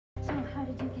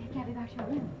did you get back to her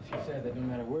room? She said that no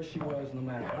matter where she was, no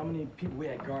matter how many people we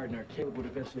had guarding her, Caleb would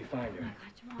eventually find her. Oh my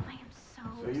God, Jamal, I am so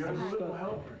So you're sorry. the little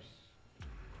helpers,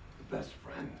 the best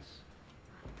friends.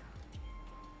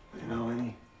 You know,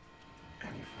 any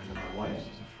friend of my wife's is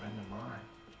a friend of mine.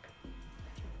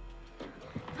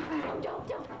 Don't.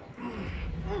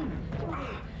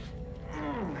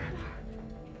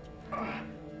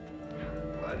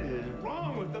 What is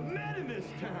wrong with the men in this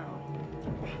town?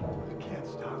 You can't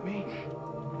stop me.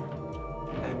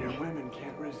 And your women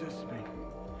can't resist me.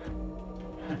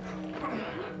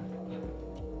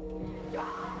 Now,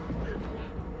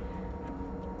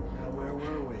 where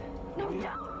were we? No,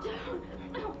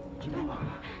 don't. Jamal,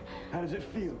 how does it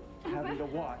feel having to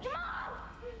watch?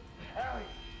 Allie,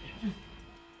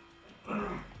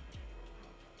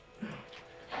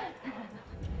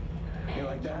 you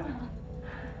like that?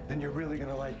 Then you're really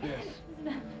gonna like this.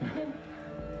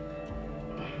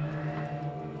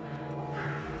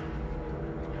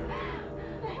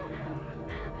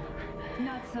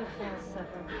 Not so fast,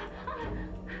 supper.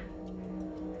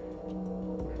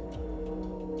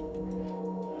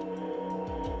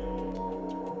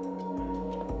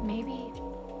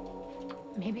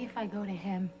 Maybe if I go to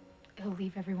him, he'll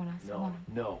leave everyone else alone.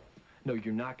 No,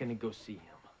 you're not gonna go see him.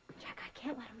 Jack, I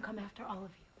can't let him come after all of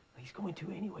you. He's going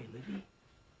to anyway, Livy.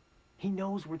 He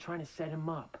knows we're trying to set him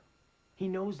up. He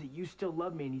knows that you still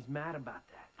love me and he's mad about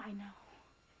that. I know.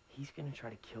 He's gonna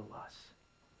try to kill us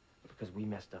because we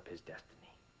messed up his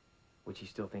destiny, which he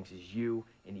still thinks is you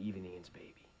and Eve and Ian's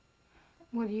baby.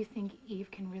 Well, do you think Eve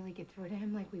can really get through to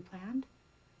him like we planned?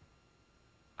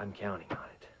 I'm counting on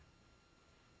it.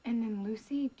 And then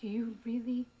Lucy, do you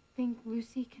really think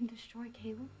Lucy can destroy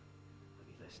Caleb?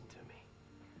 Livy, listen to me.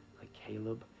 Like,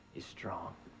 Caleb is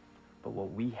strong, but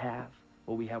what we have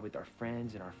with our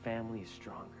friends and our family is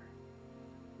stronger.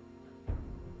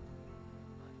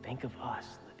 Think of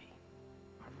us, Livy.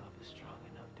 Our love is strong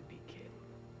enough to beat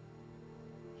Caleb.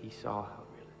 He saw how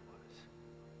real it was.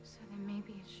 So then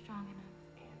maybe it's strong enough.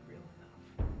 And real enough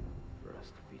for us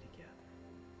to be together.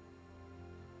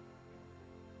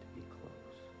 To be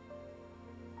close.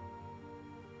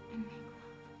 And make love.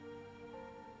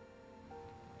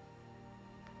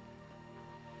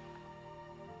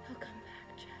 He'll come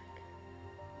back, Jack.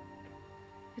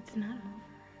 It's not over.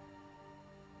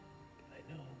 I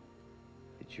know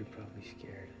that you're probably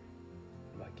scared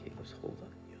about Caleb's hold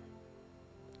on you.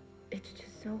 It's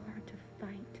just so hard to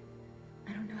fight.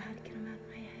 I don't know how to get him out of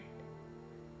my head.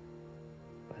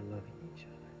 By loving each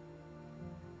other.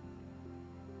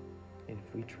 And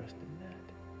if we trust in that,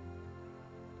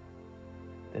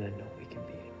 then I know we can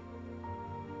beat him.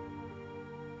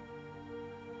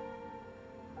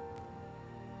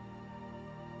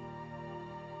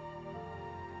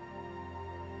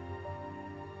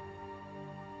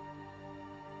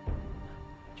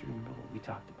 Do you remember what we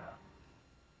talked about?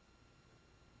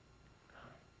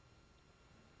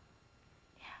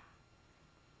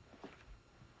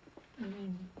 I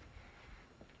mean,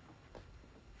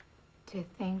 to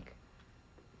think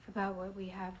about what we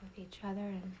have with each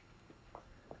other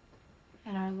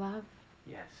and our love.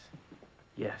 Yes.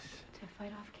 Yes. To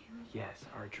fight off Caleb. Yes,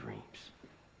 our dreams.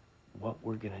 What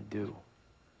we're gonna do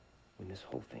when this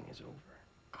whole thing is over.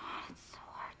 God, it's so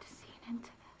hard to see into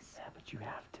this. Yeah, but you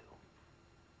have to.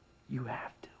 You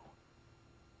have to.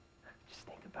 Just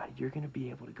think about it. You're gonna be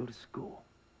able to go to school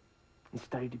and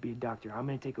study to be a doctor. I'm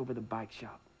gonna take over the bike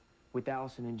shop with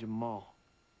Allison and Jamal.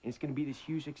 And it's gonna be this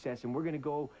huge success, and we're gonna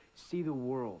go see the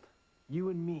world. You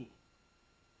and me.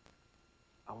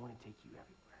 I wanna take you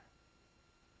everywhere.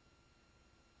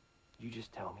 You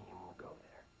just tell me and we'll go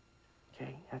there.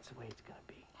 Okay? That's the way it's gonna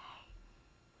be.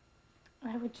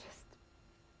 I would just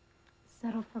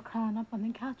settle for curling up on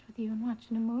the couch with you and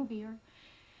watching a movie or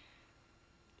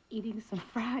eating some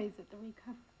fries at the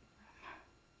recovery room.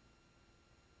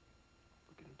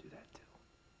 We're gonna do that too.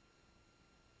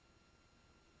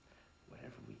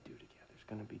 Whatever we do together is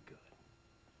gonna be good.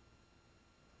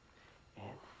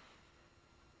 And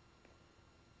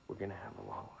we're gonna have a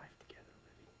long life together,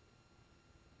 Livy.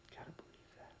 Gotta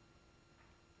believe that.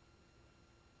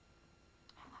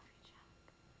 I love you, Jack.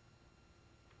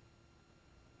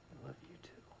 I love you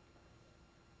too.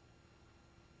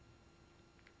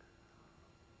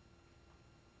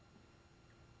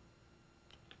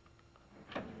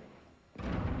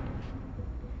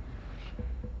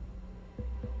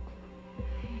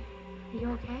 Are you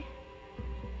okay?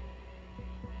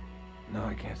 No,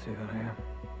 I can't say that I am.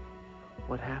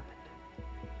 What happened?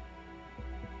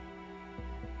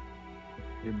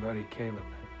 Your buddy Caleb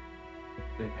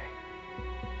bit me.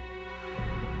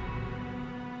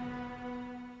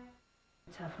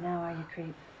 Tough now, are you,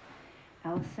 creep?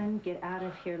 Allison, get out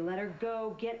of here. Let her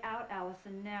go. Get out,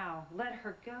 Allison, now. Let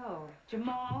her go.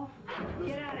 Jamal,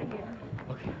 get out of here.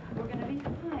 Okay. We're gonna be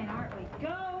fine, aren't we?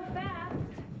 Go fast!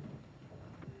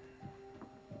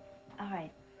 All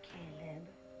right, Caleb.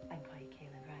 I can call you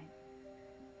Caleb, right?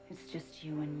 It's just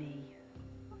you and me.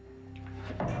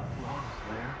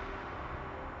 Claire,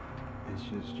 it's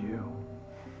just you.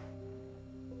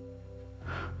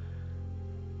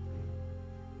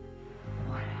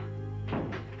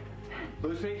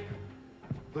 Lucy?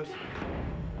 Lucy?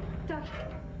 Doc,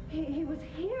 he was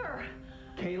here.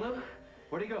 Caleb?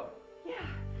 Where'd he go? Yeah.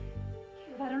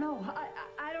 Caleb, I don't know.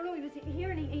 I don't know. He was here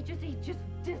and he just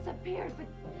disappeared. But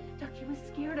Doc, he was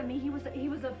scared of me. He was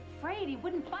afraid. He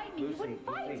wouldn't fight me. Lucy, He wouldn't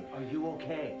fight. Lucy, are you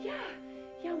okay?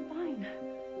 Yeah, I'm fine.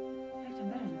 In fact, I'm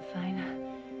better than fine.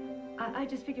 I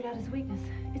just figured out his weakness.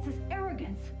 It's his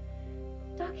arrogance.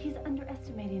 Doc, he's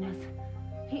underestimating us.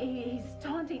 He's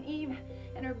taunting Eve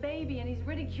and her baby, and he's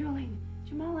ridiculing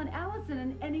Jamal and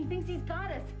Allison, and he thinks he's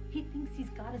got us. He thinks he's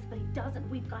got us, but he doesn't.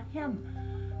 We've got him.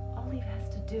 All Eve has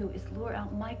to do is lure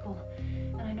out Michael,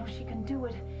 and I know she can do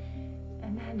it.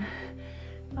 And then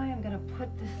I am gonna put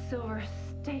this silver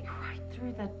stake right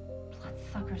through that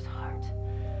bloodsucker's heart.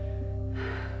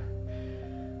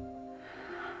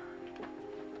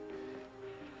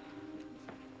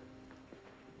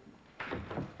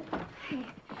 Hey,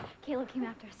 Caleb came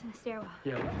after us in the stairwell.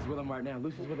 Yeah, Lucy's with him right now.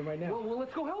 Lucy's with him right now. Well,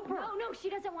 let's go help her. No, she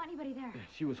doesn't want anybody there.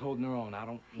 She was holding her own. I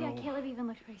don't know. Yeah, Caleb even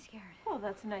looked pretty scared. Well,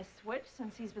 that's a nice switch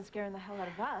since he's been scaring the hell out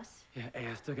of us. Yeah, hey,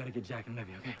 I still gotta get Jack and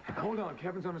Livy, okay? Hold on,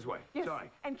 Kevin's on his way. Yes, Sorry.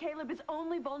 and Caleb is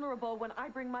only vulnerable when I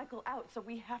bring Michael out, so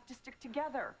we have to stick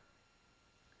together.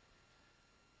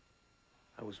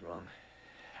 I was wrong.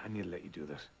 I need to let you do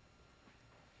this.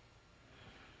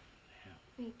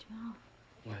 Wait, Jamal.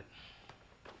 What?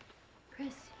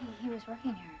 Chris, he was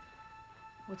working here.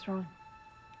 What's wrong?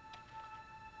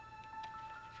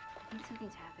 I think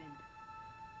something's happened.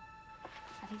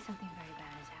 I think something very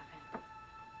bad has happened.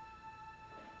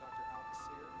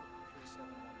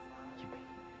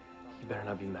 You better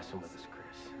not be messing with us,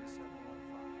 Chris.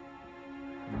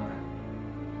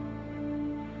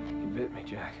 He bit me,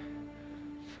 Jack.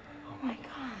 Oh my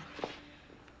God.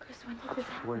 Chris, when did this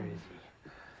happen? Where is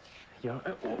he? Yo,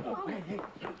 hey.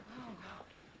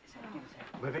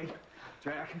 Livy?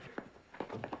 Jack?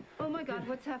 Oh my God,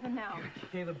 what's happened now?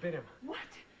 Caleb bit him. What?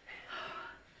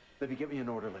 Livy, get me an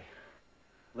orderly.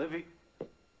 Livy?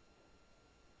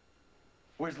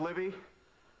 Where's Livy?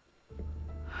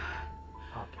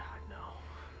 Oh, God, no.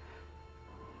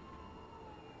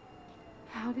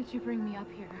 How did you bring me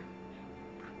up here?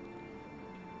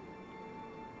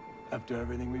 After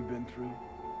everything we've been through,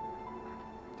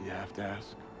 do you have to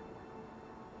ask?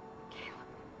 Caleb,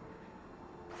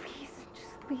 please,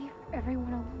 just leave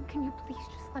everyone alone. Can you please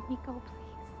just let me go,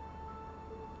 please?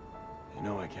 You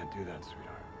know I can't do that,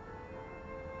 sweetheart.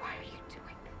 Why are you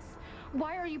doing this?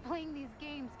 Why are you playing these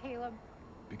games, Caleb?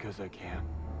 Because I can.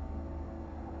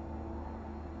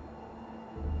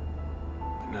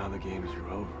 But now the games are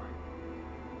over.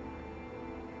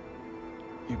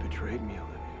 You betrayed me,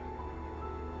 Olivia.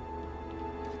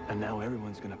 And now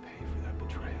everyone's gonna pay for that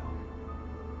betrayal.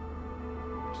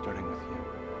 Starting with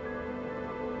you.